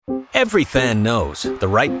Every fan knows the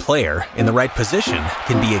right player in the right position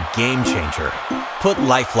can be a game changer. Put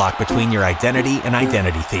LifeLock between your identity and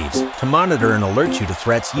identity thieves to monitor and alert you to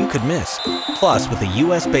threats you could miss. Plus, with a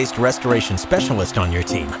U.S.-based restoration specialist on your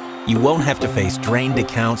team, you won't have to face drained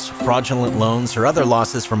accounts, fraudulent loans, or other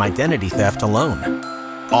losses from identity theft alone.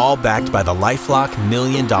 All backed by the LifeLock $1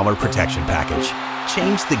 Million Protection Package.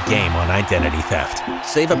 Change the game on identity theft.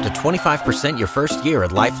 Save up to 25% your first year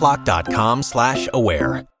at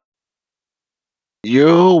LifeLock.com/aware.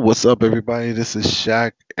 Yo, what's up, everybody? This is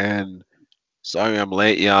Shaq, and sorry I'm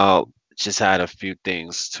late, y'all. Just had a few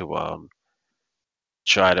things to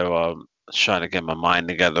try to get my mind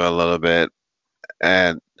together a little bit,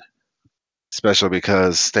 and especially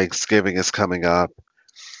because Thanksgiving is coming up.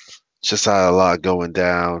 Just had a lot going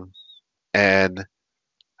down, and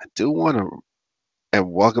I do want to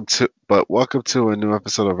welcome to a new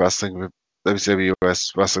episode of Wrestling with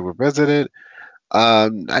WCWUS Wrestling Revisited.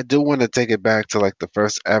 I do want to take it back to like the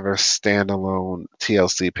first ever standalone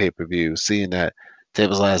TLC pay-per-view, seeing that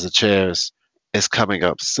Tables, Ladders, and Chairs is coming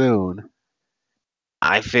up soon.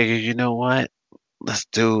 I figured, you know what? Let's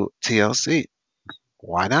do TLC.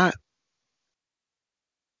 Why not?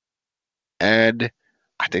 And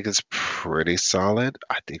I think it's pretty solid.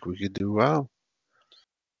 I think we could do well.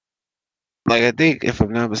 Like, I think, if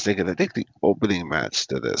I'm not mistaken, I think the opening match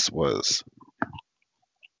to this was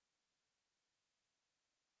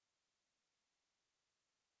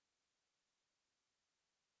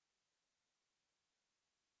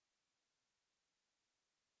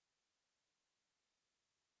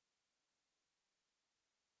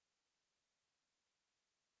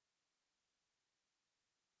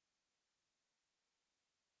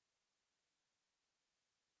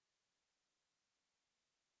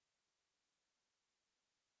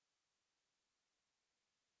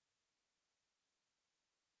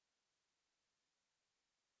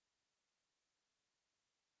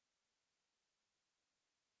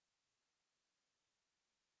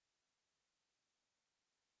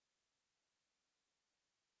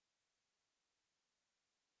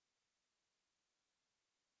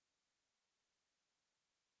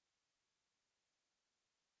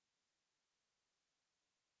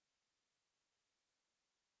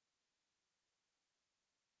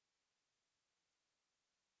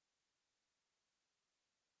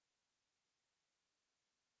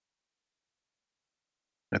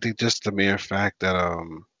I think just the mere fact that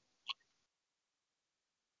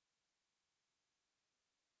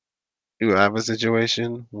you have a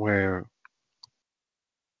situation where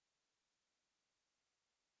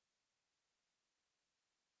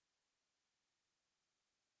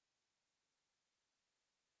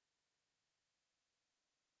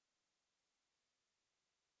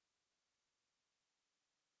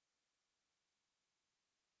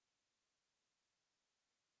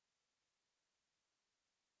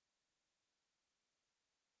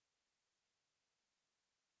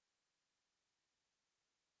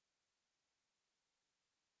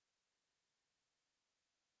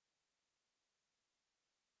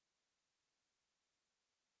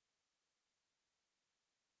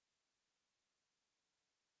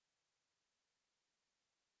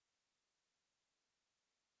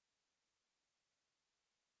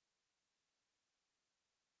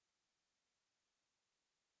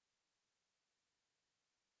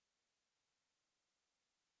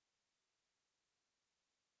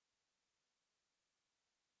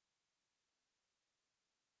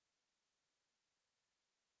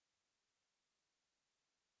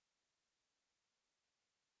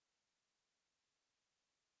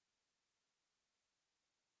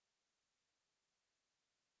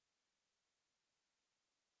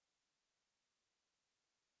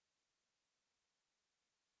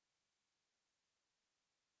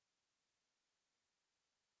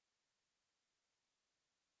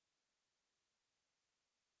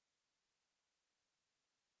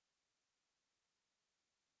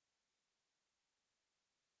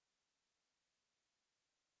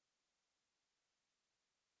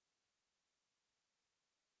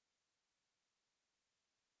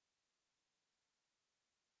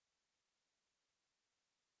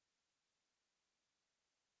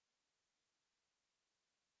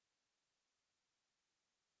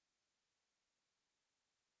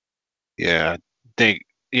yeah, I think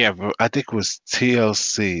but I think it was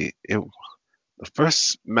TLC. The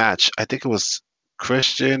first match, I think it was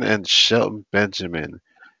Christian and Shelton Benjamin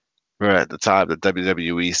were at the time the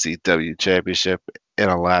WWE CW Championship in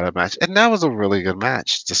a ladder match, and that was a really good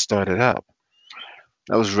match to start it up.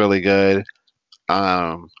 That was really good.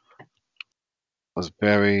 Was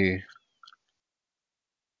very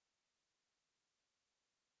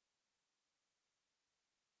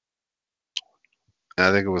And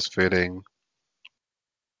I think it was fitting.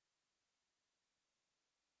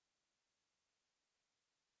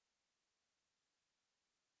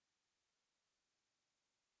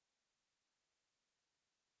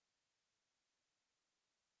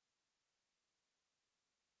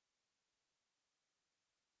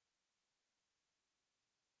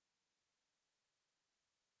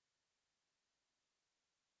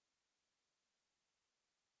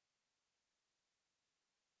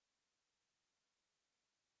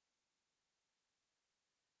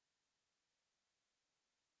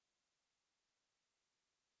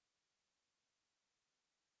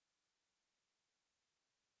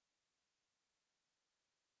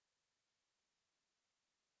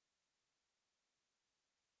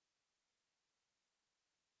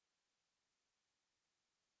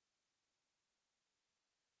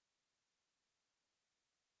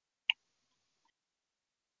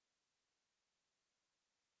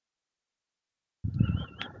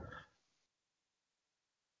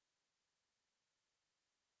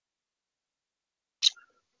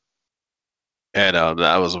 And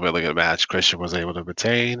that was a really good match. Christian was able to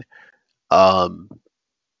retain. Um,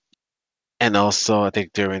 and also, I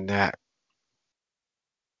think during that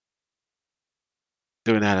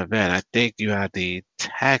event, I think you had the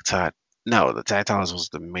tag title. No, the tag titles was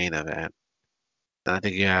the main event. And I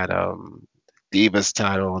think you had Divas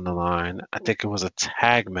title on the line. I think it was a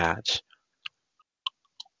tag match.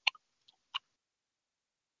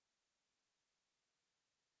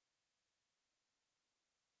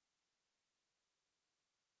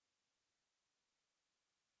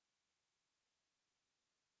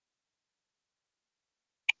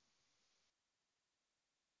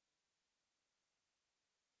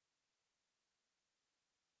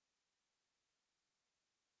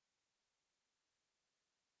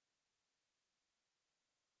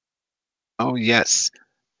 Oh yes.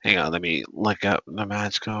 Hang on, let me look up the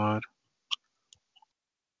match card.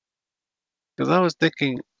 Because I was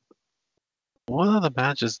thinking, what other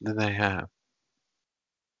matches did they have?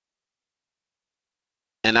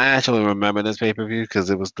 And I actually remember this pay-per-view because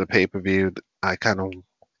it was the pay-per-view I kind of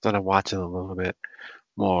started watching a little bit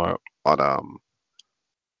more on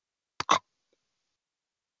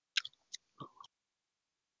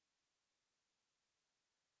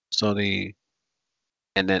so the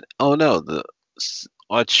and then oh no the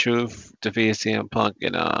R-Truth defeated CM Punk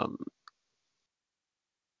in a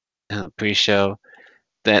pre-show.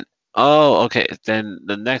 Then oh okay, then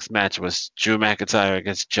the next match was Drew McIntyre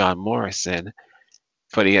against John Morrison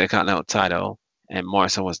for the Intercontinental title, and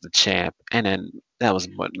Morrison was the champ. And then that was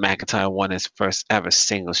what McIntyre won his first ever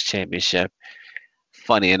singles championship.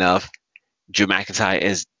 Funny enough, Drew McIntyre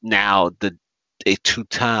is now a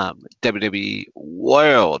two-time WWE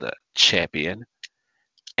World Champion,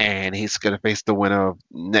 and he's gonna face the winner of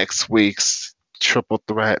next week's triple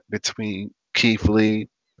threat between Keith Lee,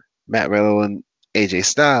 Matt Riddle, and AJ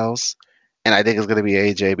Styles. And I think it's gonna be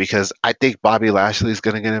AJ because I think Bobby Lashley is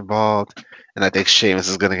gonna get involved, and I think Sheamus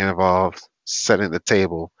is gonna get involved, setting the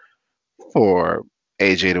table for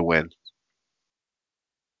AJ to win.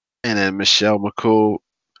 And then Michelle McCool,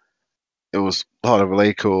 it was part of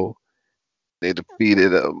really cool. They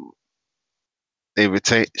defeated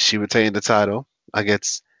she retained the title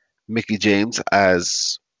against Mickey James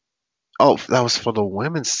as oh that was for the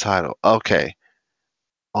women's title. Okay.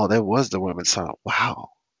 Oh, that was the women's title. Wow.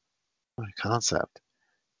 What a concept.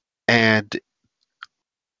 And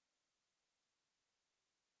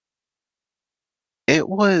it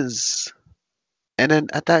was and then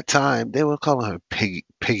at that time they were calling her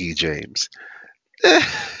Piggy James.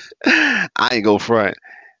 I ain't go front.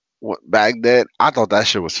 Back then I thought that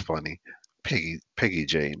shit was funny. Piggy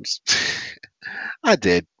James. I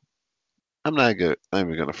did. I'm not good. I'm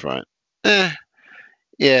even gonna front. Eh,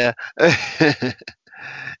 yeah.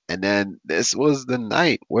 And then this was the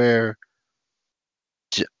night where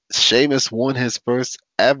Sheamus won his first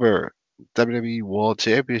ever WWE World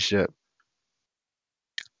Championship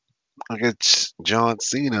against John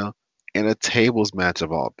Cena in a tables match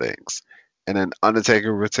of all things. And then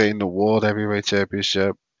Undertaker retained the World Heavyweight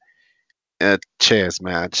Championship in a chairs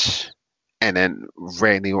match. And then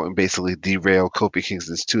Randy Orton basically derailed Kofi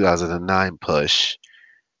Kingston's 2009 push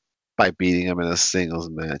by beating him in a singles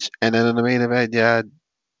match. And then in the main event, yeah,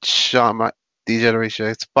 D-Generation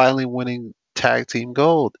X finally winning tag team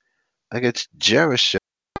gold against Jericho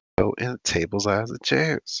in tables as the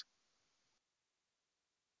chairs.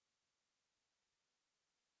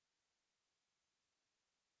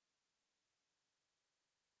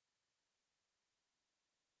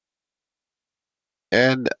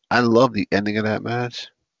 And I love the ending of that match.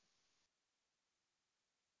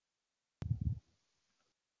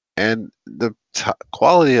 And and the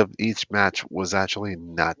quality of each match was actually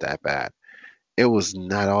not that bad. It was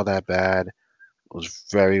not all that bad. It was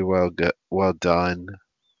very well done,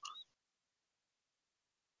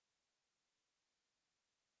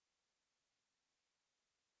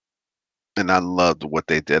 and I loved what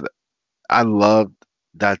they did. I loved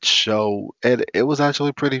that show, and it was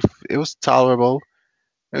actually it was tolerable,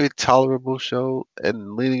 very tolerable show.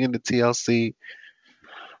 And leading into TLC,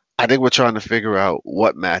 I think we're trying to figure out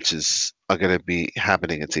what matches are going to be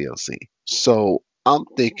happening in TLC. So I'm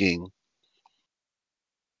thinking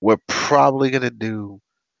we're probably going to do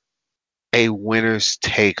a winners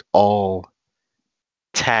take all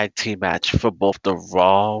tag team match for both the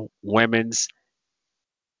Raw women's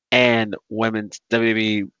and women's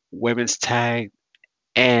WWE women's tag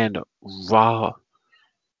and Raw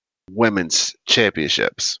women's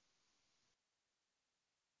championships.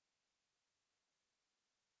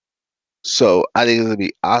 So I think it's gonna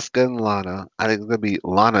be Asuka and Lana. I think it's gonna be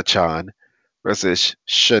Lana Chan versus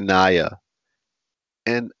Shania.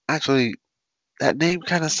 And actually, that name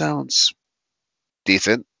kind of sounds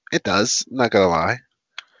decent. It does. I'm not gonna lie.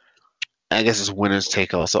 I guess it's winners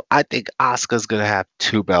take all. So I think Asuka's gonna have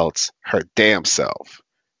two belts, her damn self,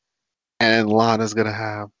 and then Lana's gonna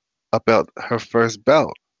have a belt, her first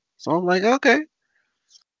belt. So I'm like, okay,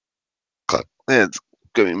 it's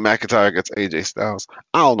gonna be McIntyre against AJ Styles.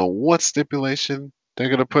 I don't know what stipulation they're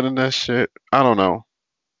gonna put in that shit. I don't know.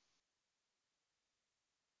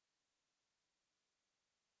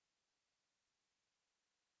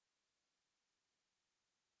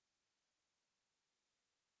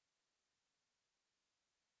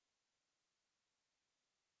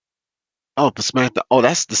 Oh, the SmackDown. Oh,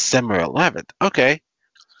 that's December 11th. Okay,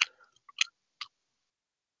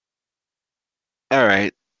 all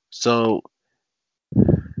right. So,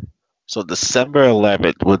 so December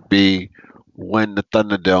 11th would be when the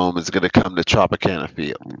Thunderdome is gonna come to Tropicana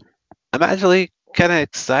Field. I'm actually kind of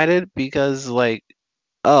excited because, like,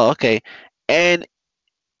 oh, okay, and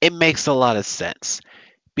it makes a lot of sense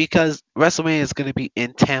because WrestleMania is gonna be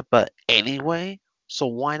in Tampa anyway. So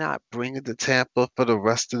why not bring it to Tampa for the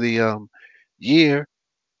rest of the year,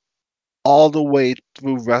 all the way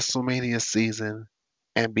through WrestleMania season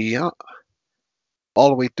and beyond, all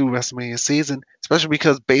the way through WrestleMania season, especially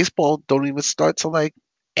because baseball don't even start till like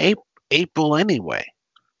April anyway.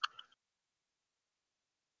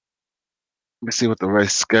 Let me see what the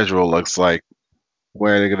race schedule looks like.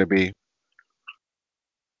 Where they're gonna be,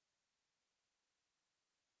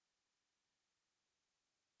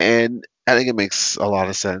 and I think it makes a lot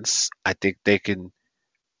of sense. I think they can.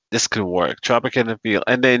 This could work. Tropicana Field,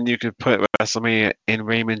 and then you could put WrestleMania in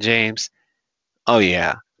Raymond James. Oh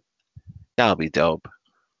yeah, that'll be dope.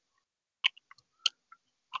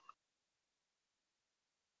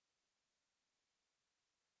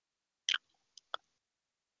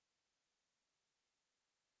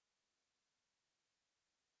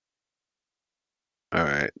 All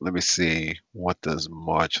right, let me see. What does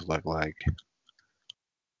March look like?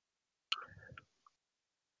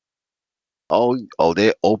 Oh,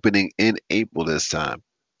 they're opening in April this time.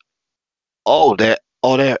 They're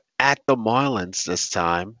at the Marlins this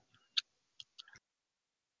time,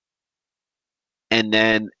 and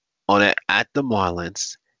then they're at the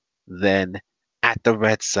Marlins, then at the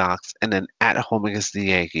Red Sox, and then at home against the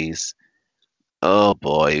Yankees. Oh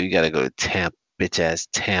boy, we gotta go to Tampa, bitch ass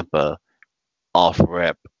Tampa off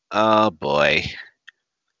rep. Oh boy,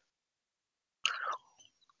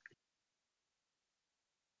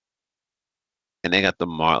 and they got the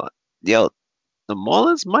Marlins. Yo, the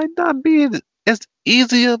Marlins might not be as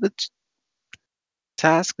easy of a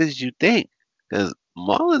task as you think, because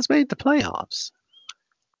Marlins made the playoffs.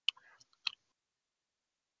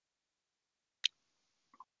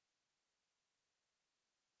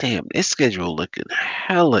 Damn, this schedule looking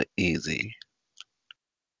hella easy.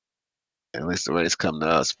 At least the Rays come to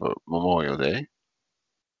us for Memorial Day.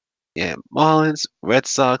 Yeah, Marlins, Red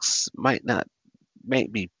Sox may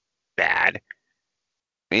be bad.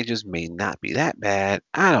 Majors may not be that bad.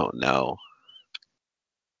 I don't know.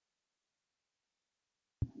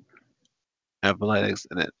 Athletics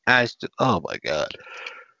and then Astros. Oh my god.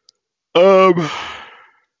 Um.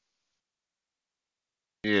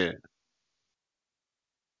 Yeah.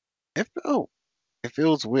 It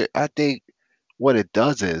feels weird. I think what it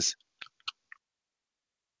does is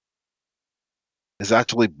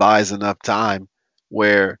actually buys enough time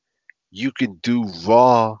where you can do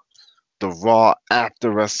the Raw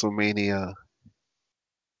after WrestleMania.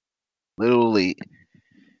 Literally,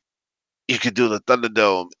 you could do the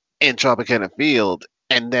Thunderdome in Tropicana Field,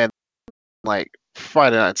 and then like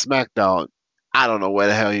Friday Night SmackDown. I don't know where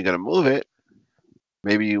the hell you're gonna move it.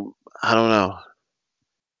 I don't know,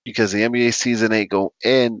 because the NBA season ain't going to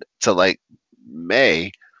end till like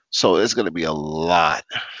May, so it's going to be a lot.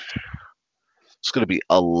 It's going to be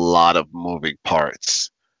a lot of moving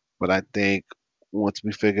parts. But I think once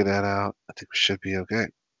we figure that out, I think we should be okay.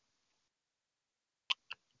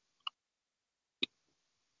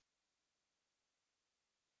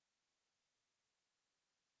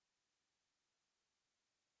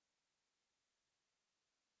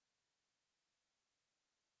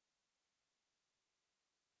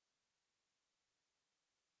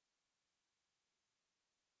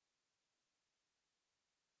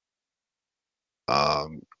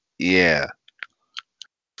 Um, yeah,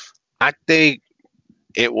 I think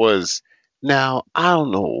it was. Now I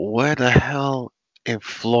don't know where the hell in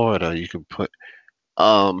Florida you can put.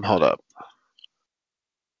 Hold up.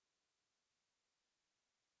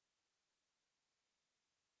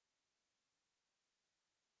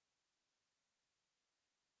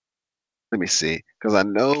 Let me see, because I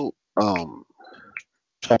know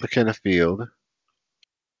Tropicana Field,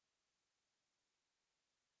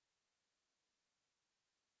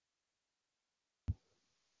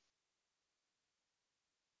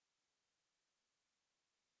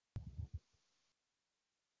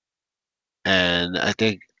 and I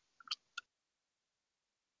think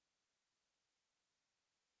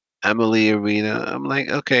Emily Arena. I'm like,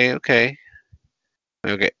 okay, okay,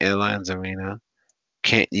 okay. Airlines Arena.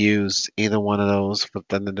 Can't use either one of those for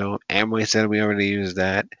Thunderdome. Amway said we already used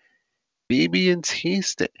that. BB&T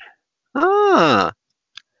stick. Ah,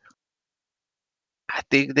 I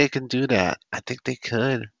think they can do that. I think they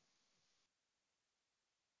could.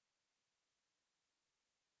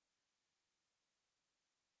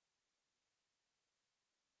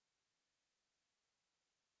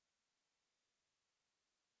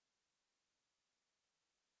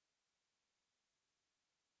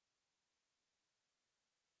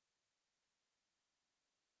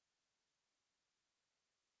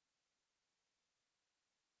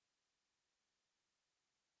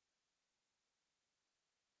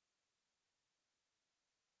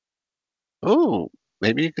 Oh,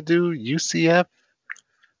 maybe you could do UCF,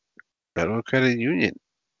 Federal Credit Union.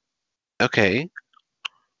 Okay.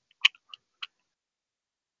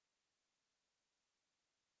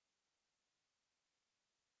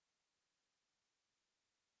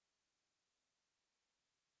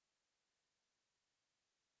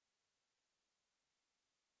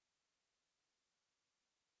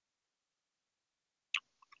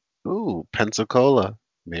 Ooh, Pensacola.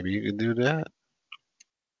 Maybe you can do that.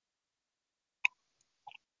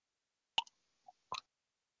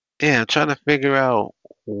 Yeah, I'm trying to figure out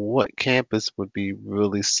what campus would be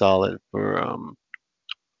really solid for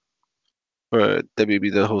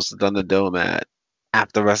WB to host it on the Dome at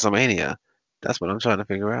after WrestleMania. That's what I'm trying to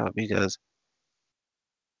figure out because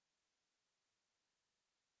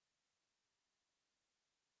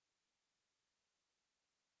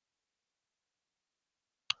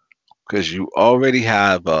you already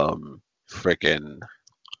have freaking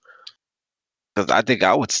because I think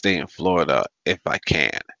I would stay in Florida if I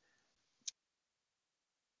can.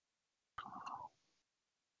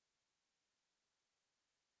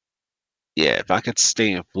 Yeah, if I could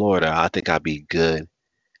stay in Florida, I think I'd be good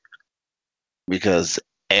because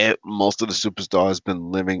most of the superstars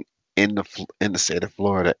been living in the state of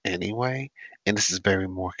Florida anyway, and this is very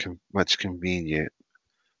much convenient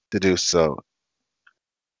to do so.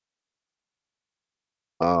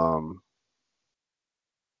 Um,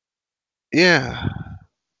 yeah,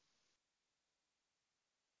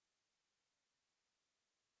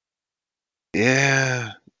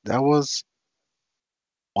 yeah, that was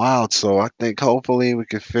wild. So I think hopefully we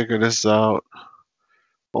can figure this out.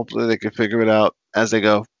 Hopefully they can figure it out as they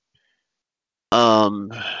go.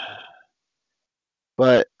 Um,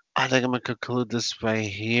 but I think I'm gonna conclude this right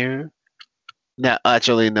here. No,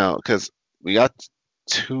 actually no, because we got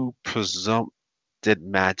two presumptive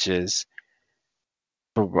matches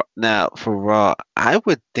now for Raw. I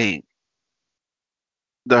would think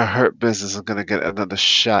the Hurt Business is gonna get another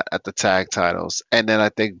shot at the tag titles, and then I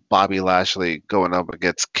think Bobby Lashley going up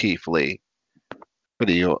against Keith Lee for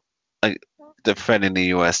the like, defending the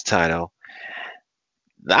U.S. title.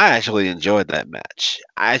 I actually enjoyed that match.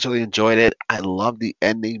 I actually enjoyed it. I love the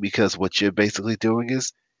ending because what you're basically doing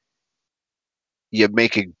is you're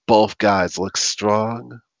making both guys look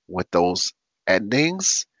strong with those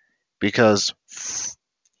endings because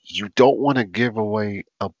you don't want to give away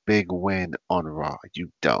a big win on Raw.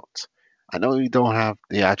 You don't. I know you don't have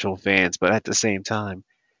the actual fans, but at the same time,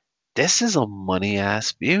 this is a money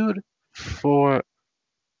ass feud for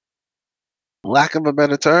lack of a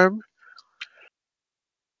better term.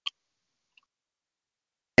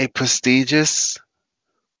 a prestigious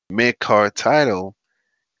mid-card title,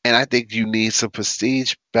 and I think you need some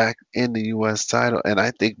prestige back in the U.S. title, and I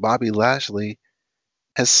think Bobby Lashley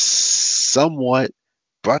has somewhat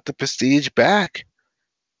brought the prestige back.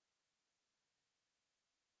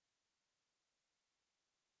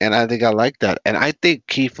 And I think I like that. And I think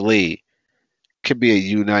Keith Lee could be a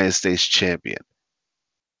United States champion.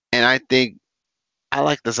 And I think I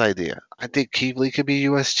like this idea. I think Keith Lee could be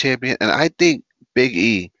U.S. champion, and I think Big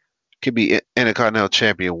E could be Intercontinental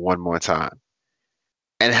champion one more time,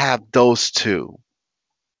 and have those two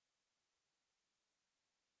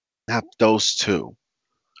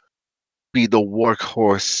be the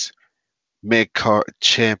workhorse mid-card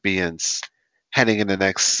champions heading into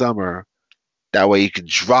next summer. That way you can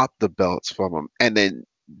drop the belts from them, and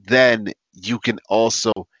then you can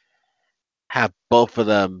also have both of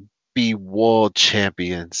them be world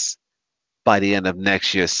champions by the end of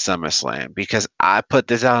next year's SummerSlam. Because I put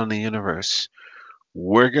this out in the universe.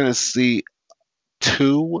 We're going to see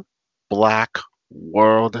 2 black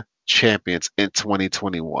world champions in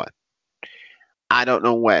 2021. I don't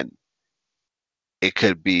know when. It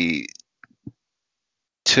could be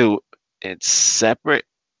 2 in separate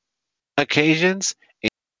occasions.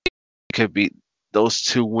 It could be those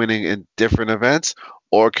 2 winning in different events,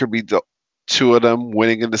 or it could be the 2 of them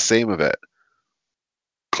winning in the same event.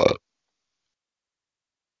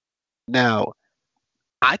 Now,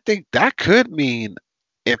 I think that could mean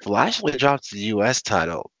if Lashley drops the U.S.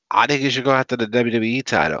 title, I think he should go after the WWE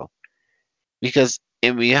title. Because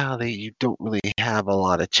in reality, you don't really have a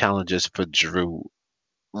lot of challenges for Drew,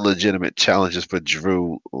 legitimate challenges for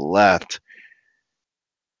Drew left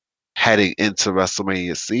heading into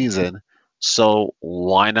WrestleMania season. So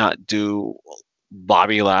why not do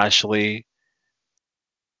Bobby Lashley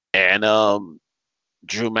and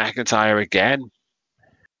Drew McIntyre again?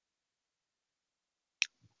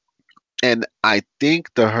 And I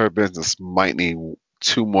think the Hurt Business might need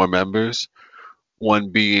 2 more members,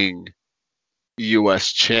 one being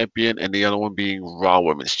U.S. champion and the other one being Raw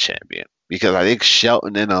Women's champion. Because I think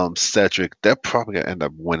Shelton and Cedric, they're probably going to end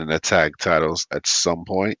up winning the tag titles at some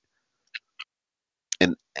point.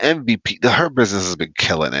 And MVP, the Hurt Business has been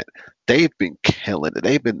killing it. They've been killing it.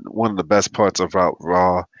 They've been one of the best parts about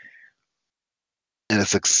Raw. And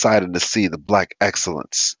it's exciting to see the black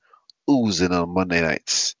excellence oozing on Monday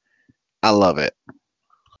nights. I love it.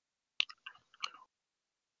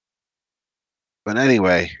 But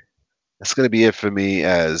anyway, that's going to be it for me,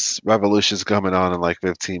 as Revolution's coming on in like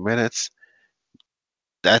 15 minutes.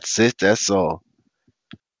 That's it. That's all.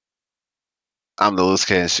 I'm the Loose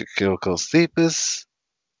Cannon Shaquille Cephas.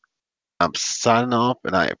 I'm signing off,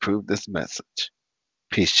 and I approve this message.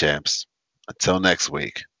 Peace, champs. Until next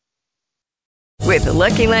week. With the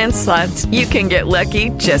Lucky Land Slots, you can get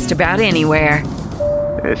lucky just about anywhere.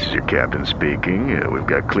 This is your captain speaking. We've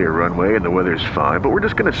got clear runway and the weather's fine, but we're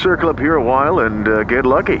just going to circle up here a while and get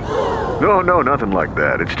lucky. No, nothing like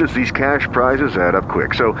that. It's just these cash prizes add up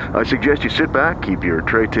quick. So I suggest you sit back, keep your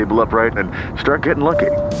tray table upright, and start getting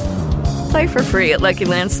lucky. Play for free at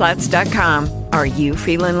LuckyLandSlots.com. Are you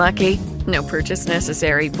feeling lucky? No purchase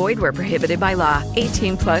necessary. Void where prohibited by law.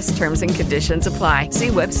 18+ terms and conditions apply. See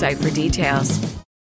website for details.